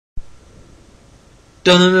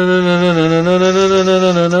Decepticon!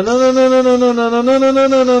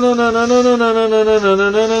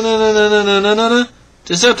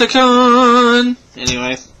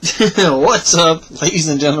 Anyway, what's up, ladies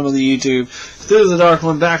and gentlemen of the YouTube? Through the Dark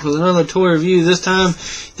One back with another toy review. This time,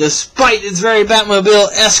 despite its very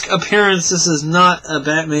Batmobile-esque appearance, this is not a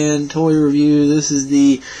Batman toy review. This is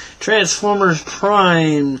the Transformers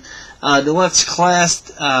Prime Deluxe Class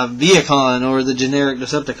Vehicon, or the generic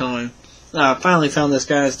Decepticon. I finally found this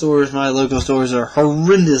guy in stores. My local stores are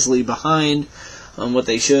horrendously behind on what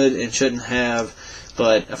they should and shouldn't have.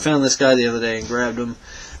 But I found this guy the other day and grabbed him.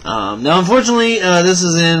 Now, unfortunately, this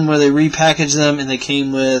is in where they repackaged them and they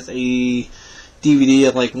came with a DVD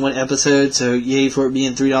of like one episode. So, yay for it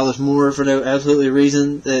being $3 more for no absolutely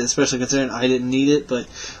reason, especially considering I didn't need it. But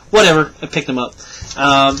whatever, I picked them up.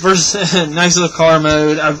 Versus nice little car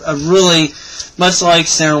mode. I really, much like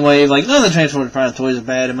Soundwave, like none of the Transformers Prime toys are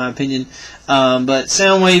bad in my opinion. But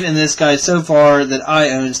Soundwave and this guy so far that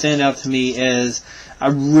I own stand out to me as I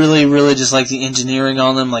really just like the engineering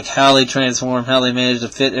on them, like how they transform, how they manage to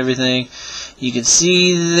fit everything. You can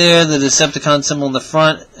see there the Decepticon symbol in the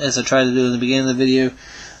front, as I tried to do in the beginning of the video.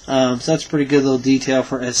 So that's a pretty good little detail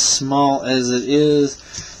for as small as it is.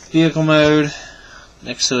 Vehicle mode,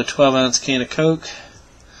 next to a 12-ounce can of Coke.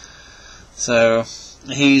 So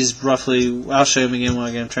he's roughly, I'll show him again when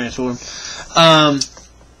I get him transformed.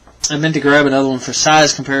 I meant to grab another one for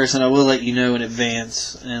size comparison. I will let you know in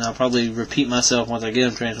advance, and I'll probably repeat myself once I get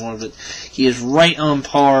him transformed. But he is right on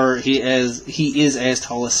par. He is as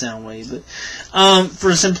tall as Soundwave. But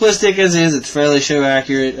for simplistic as it is, it's fairly show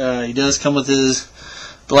accurate. He does come with his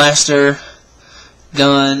blaster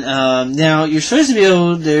gun. Now you're supposed to be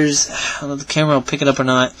able. There's, I don't know if the camera will pick it up or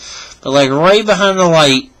not, but like right behind the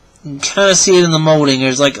light, you can kind of see it in the molding.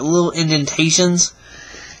 There's like little indentations.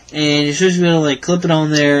 And you're supposed to be able to like clip it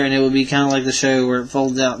on there, and it would be kind of like the show where it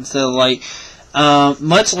folds out instead of light.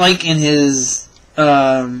 Much like in his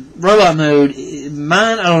robot mode,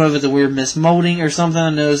 mine, I don't know if it's a weird mismolding or something.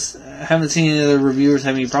 I haven't seen any other reviewers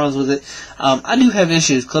have any problems with it. I do have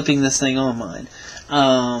issues clipping this thing on mine.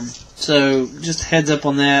 So just heads up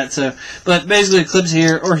on that. So, but basically it clips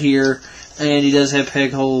here or here, and he does have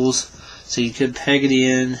peg holes, so you could peg it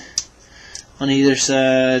in on either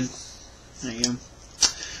side. There you go.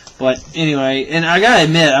 But anyway, and I gotta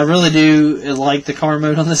admit, I really do like the car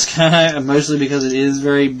mode on this guy, mostly because it is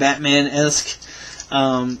very Batman-esque.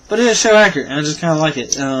 But it is show accurate, and I just kind of like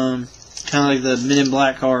it. Kind of like the Men in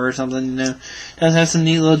Black car or something, you know. It does have some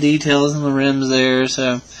neat little details on the rims there,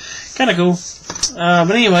 so kind of cool.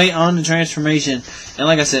 But anyway, on to transformation. And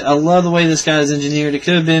like I said, I love the way this guy is engineered. It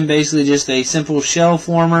could have been basically just a simple shell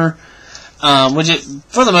former. Which it,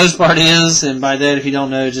 for the most part, is, and by that, if you don't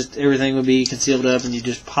know, just everything would be concealed up, and you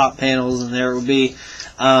just pop panels, and there it would be.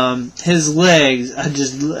 His legs,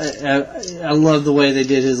 I love the way they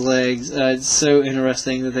did his legs. It's so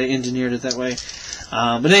interesting that they engineered it that way.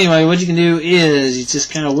 But anyway, what you can do is you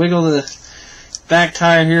just kind of wiggle the back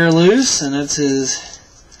tire here loose, and that's his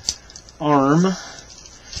arm.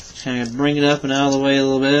 Just kind of bring it up and out of the way a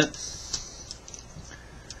little bit.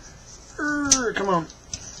 Come on.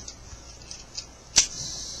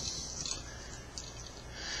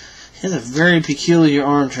 He has a very peculiar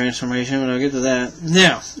arm transformation, but I'll get to that.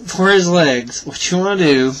 Now, for his legs, what you want to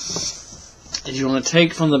do is you want to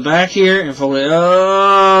take from the back here and fold it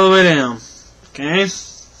all the way down. Okay?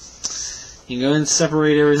 You go and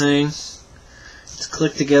separate everything. It's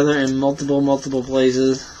clicked together in multiple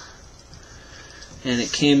places. And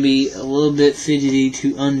it can be a little bit fidgety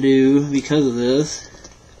to undo because of this,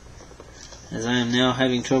 as I am now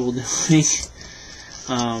having trouble doing.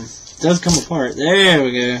 It does come apart. There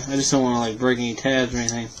we go. I just don't want to like break any tabs or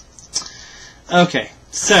anything. Okay,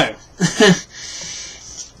 so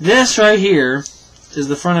this right here is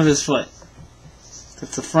the front of his foot.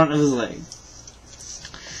 That's the front of his leg.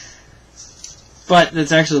 But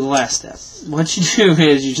that's actually the last step. What you do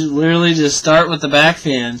is you just literally just start with the back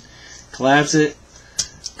fin, collapse it,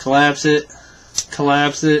 collapse it,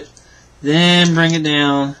 collapse it, then bring it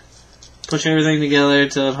down, push everything together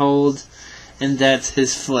until it holds. And that's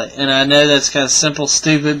his foot. And I know that's kind of simple,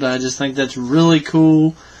 stupid, but I just think that's really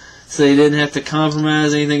cool. So you didn't have to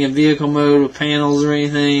compromise anything in vehicle mode with panels or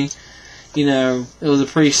anything. You know, it was a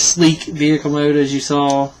pretty sleek vehicle mode, as you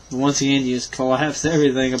saw. Once again, you just collapsed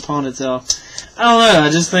everything upon itself. I don't know.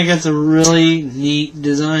 I just think that's a really neat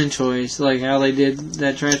design choice, like how they did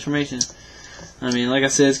that transformation. I mean, like I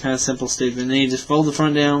said, it's kind of simple, stupid. And then you just fold the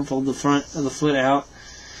front down, fold the front of the foot out.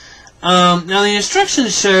 Now the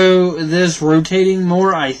instructions show this rotating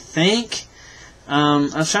more, I think.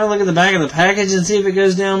 I was trying to look at the back of the package and see if it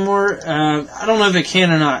goes down more. I don't know if it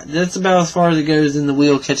can or not. That's about as far as it goes, and the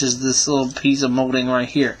wheel catches this little piece of molding right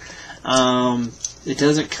here. It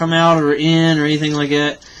doesn't come out or in or anything like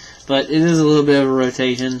that, but it is a little bit of a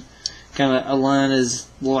rotation. Kind of align his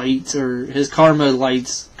lights, or his car mode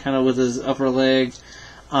lights, kind of with his upper leg.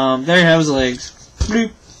 There you have his legs.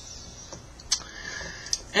 Bloop.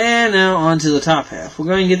 And now onto the top half. We're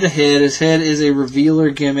going to get the head. His head is a revealer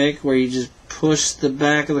gimmick where you just push the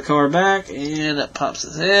back of the car back and it pops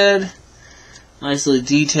his head. Nicely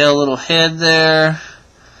detailed little head there.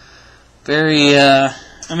 Very, I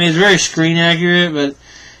mean, it's very screen accurate, but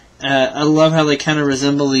I love how they kind of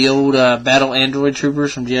resemble the old Battle Android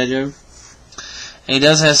Troopers from G.I. Joe. And he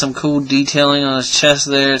does have some cool detailing on his chest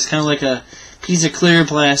there. It's kind of like a piece of clear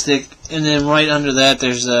plastic, and then right under that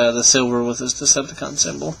there's the silver with this Decepticon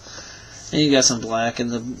symbol. And you got some black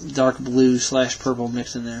and the dark blue / purple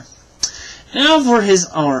mixed in there. Now for his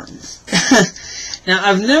arm. Now,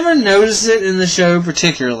 I've never noticed it in the show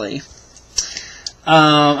particularly.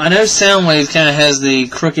 I know Soundwave kind of has the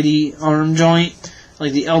crookedy arm joint,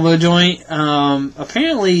 like the elbow joint.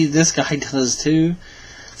 Apparently this guy does too.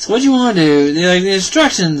 So what you want to do, the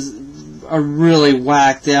instructions are really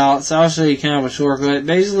whacked out, so I'll show you kind of a shortcut.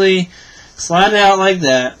 Basically, slide it out like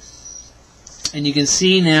that, and you can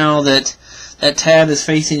see now that that tab is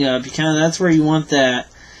facing up. That's where you want that.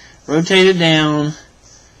 Rotate it down.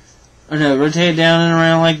 Or no, rotate it down and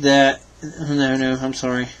around like that. No, I'm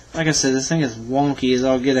sorry. Like I said, this thing is wonky as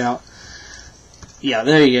all get out. Yeah,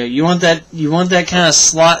 there you go. You want that kind of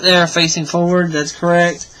slot there facing forward. That's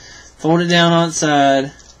correct. Fold it down on its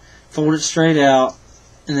side. Fold it straight out.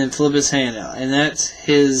 And then flip his hand out. And that's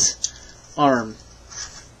his arm.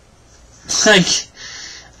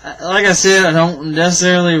 Like I said, I don't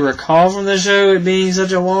necessarily recall from the show it being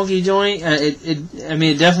such a wonky joint. I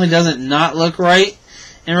mean, it definitely doesn't not look right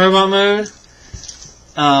in robot mode.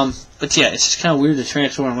 But yeah, it's just kind of weird to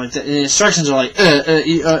transform like that. The instructions are like,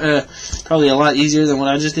 probably a lot easier than what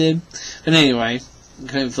I just did. But anyway, you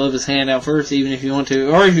can flip his hand out first, even if you want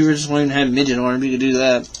to. Or if you were just wanting to have midget arm, you could do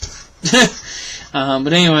that.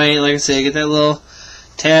 But anyway, like I said, get that little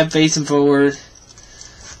tab facing forward.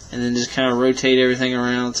 And then just kind of rotate everything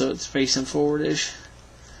around so it's facing forward-ish.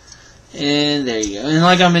 And there you go. And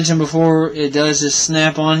like I mentioned before, it does just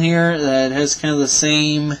snap on here. It has kind of the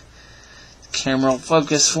same camera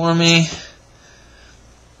focus for me.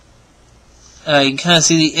 You can kind of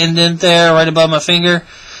see the indent there right above my finger.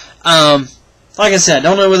 Like I said, I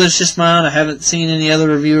don't know whether it's just mine. I haven't seen any other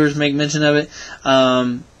reviewers make mention of it.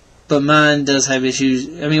 But mine does have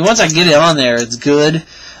issues. I mean, once I get it on there, it's good.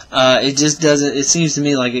 It just doesn't, it seems to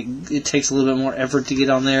me like it takes a little bit more effort to get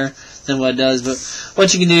on there than what it does. But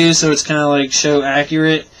what you can do so it's kind of like show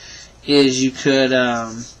accurate is you could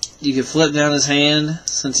flip down his hand,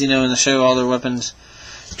 since, you know, in the show all their weapons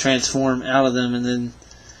transform out of them, and then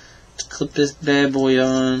clip this bad boy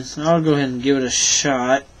on. I'll go ahead and give it a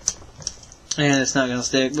shot. And it's not going to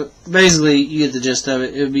stick, but basically you get the gist of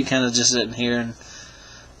it. It would be kind of just sitting here and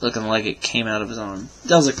looking like it came out of his arm. It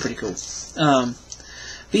does look pretty cool.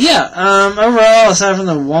 But yeah, overall, aside from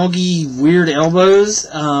the wonky, weird elbows,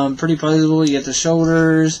 pretty posable. You get the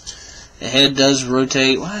shoulders. The head does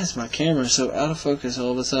rotate. Why is my camera so out of focus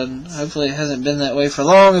all of a sudden? Hopefully it hasn't been that way for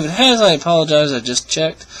long. If it has, I apologize. I just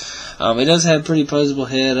checked. It does have pretty posable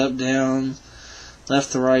head, up, down,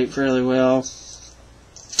 left to right fairly well.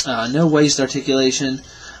 No waist articulation.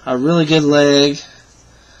 A really good leg.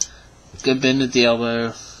 Good bend at the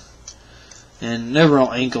elbow. And no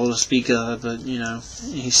real ankle to speak of, but, you know,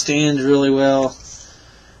 he stands really well.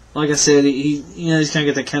 Like I said, he's kind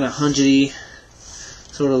of got that kind of hunchety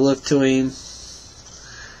sort of look to him.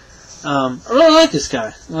 I really like this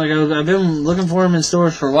guy. Like, I've been looking for him in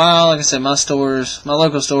stores for a while. Like I said, my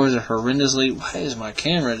local stores are horrendously. Why is my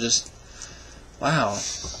camera just? Wow.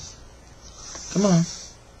 Come on.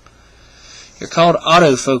 You're called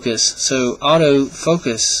autofocus, so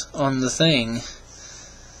autofocus on the thing.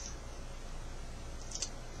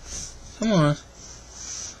 Come on.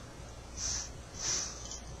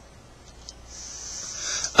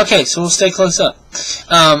 Okay, so we'll stay close up.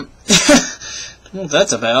 I don't know what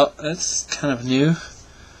that's about. That's kind of new.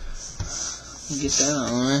 Get that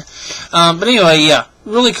on there. But anyway, yeah,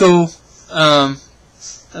 really cool. I'd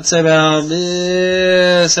say about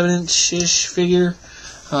 7-inch-ish figure.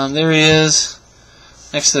 There he is.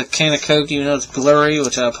 Next to the can of Coke, even though it's blurry,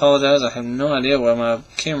 which I apologize. I have no idea why my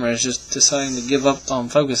camera is just deciding to give up on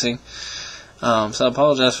focusing. So I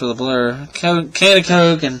apologize for the blur. Can of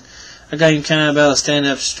Coke, and I got him kind of about as stand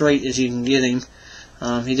up straight as you can get him.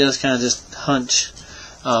 He does kind of just hunch.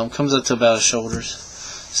 Comes up to about his shoulders.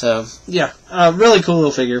 So, yeah, really cool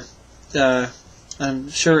little figure. I'm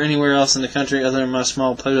sure anywhere else in the country other than my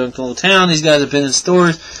small podunk little town, these guys have been in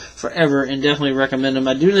stores forever and definitely recommend them.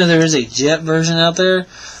 I do know there is a jet version out there,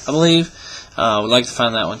 I believe. Would like to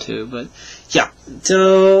find that one too, but yeah.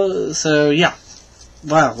 So yeah.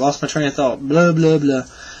 Wow, lost my train of thought. Blah, blah, blah.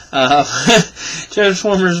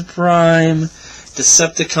 Transformers Prime,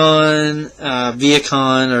 Decepticon,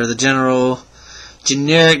 Vehicon, or the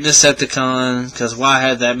generic Decepticon, because why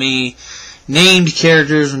have that many named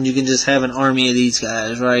characters when you can just have an army of these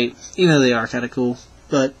guys, right? Even though they are kind of cool.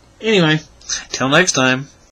 But anyway, till next time.